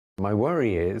My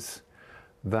worry is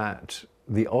that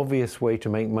the obvious way to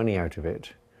make money out of it,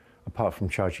 apart from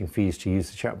charging fees to use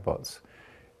the chatbots,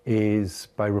 is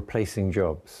by replacing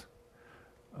jobs.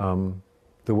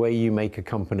 The way you make a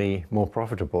company more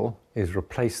profitable is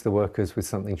replace the workers with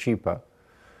something cheaper.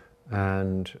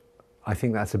 And I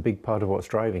think that's a big part of what's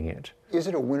driving it. Is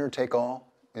it a winner-take-all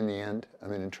in the end? I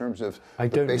mean, in terms of I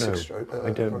the don't basic know. I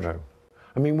don't know.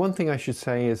 I mean, one thing I should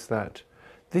say is that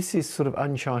this is sort of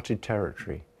uncharted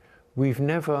territory. We've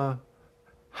never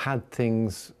had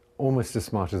things almost as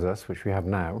smart as us, which we have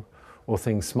now, or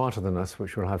things smarter than us,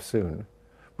 which we'll have soon.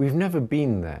 We've never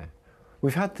been there.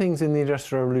 We've had things in the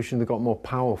Industrial Revolution that got more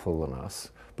powerful than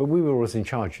us, but we were always in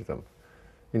charge of them.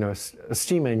 You know, a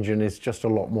steam engine is just a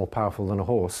lot more powerful than a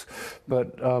horse,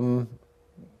 but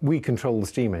we control the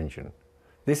steam engine.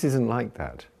 This isn't like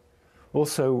that.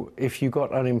 Also, if you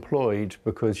got unemployed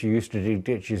because you used to dig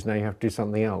ditches, now you have to do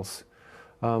something else,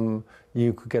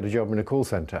 you could get a job in a call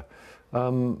center.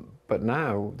 But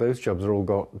now those jobs are all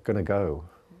going to go.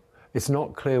 It's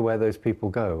not clear where those people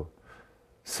go.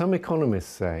 Some economists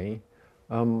say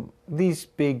these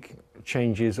big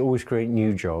changes always create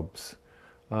new jobs.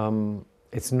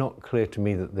 It's not clear to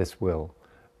me that this will.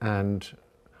 And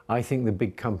I think the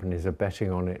big companies are betting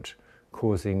on it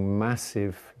causing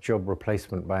massive job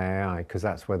replacement by AI, because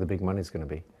that's where the big money's going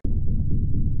to be.